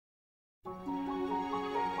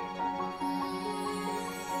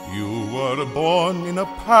You were born in a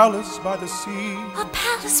palace by the sea. A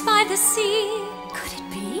palace by the sea. Could it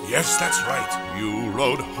be? Yes, that's right. You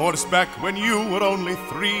rode horseback when you were only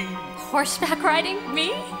 3. Horseback riding?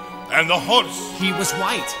 Me? And the horse. He was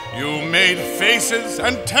white. You made faces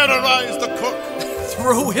and terrorized the cook.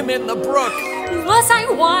 Threw him in the brook. Was I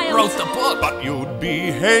wild? Wrote the book. But you'd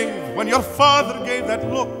behave when your father gave that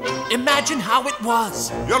look. Imagine how it was.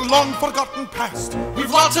 Your long-forgotten past. We've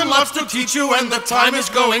lots and lots to teach you, and the time is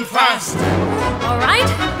going fast. All right,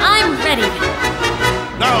 I'm ready.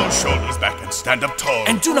 Now shoulders back and stand up tall.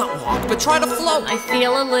 And do not walk, but try to float. I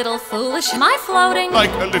feel a little foolish. Am I floating?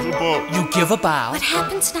 Like a little boat. You give a bow. What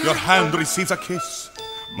happens now? Your hand receives a kiss.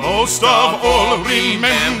 Most of all,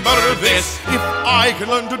 remember this. If I can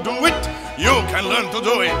learn to do it, you can learn to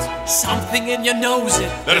do it. Something in you knows it.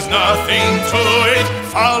 There's nothing to it.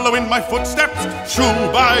 Follow in my footsteps, shoe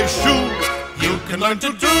by shoe. You can learn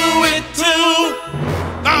to do it too.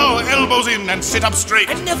 Now elbows in and sit up straight.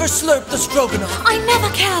 I never slurped the stroganoff. I never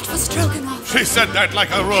cared for stroganoff. She said that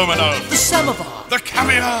like a Romanov. The samovar. The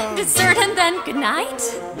caviar. Dessert and then goodnight?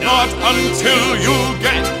 Not until you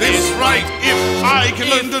get this right. If I can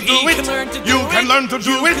learn to do it, you can learn to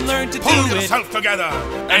do it. Pull yourself together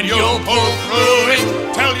and you'll pull through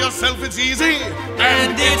it. Tell yourself it's easy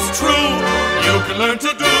and it's true. You can learn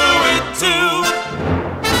to do it too.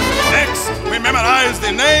 Next, we memorize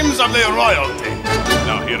the names of the royalty.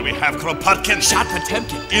 Now here we have Kropotkin. Shot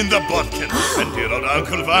Potemkin. In the Bodkin. And dear old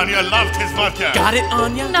Uncle Vanya loved his vodka. Got it,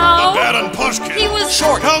 Anya? No. The Baron Pushkin. He was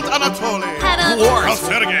short. Count Anatoly. Had a Wore Count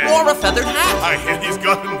Sergei. Wore a feathered hat. I hear he's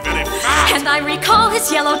gotten very fat. And I recall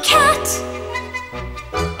his yellow cat.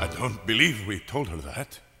 I don't believe we told her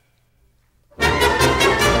that.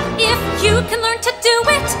 If you can learn to do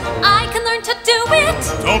it, I can learn to do it.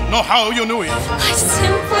 Don't know how you knew it. I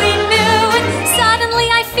simply knew it. Suddenly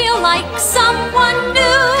I feel like someone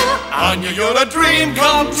new. Anya, you're a dream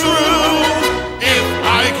come true. If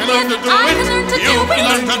I can learn to do it, you can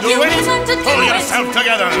learn to do it. Pull yourself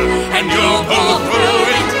together and you'll pull through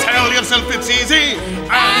it. Tell yourself it's easy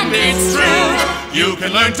and it's true. You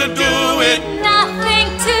can learn to do it. Nothing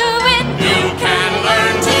to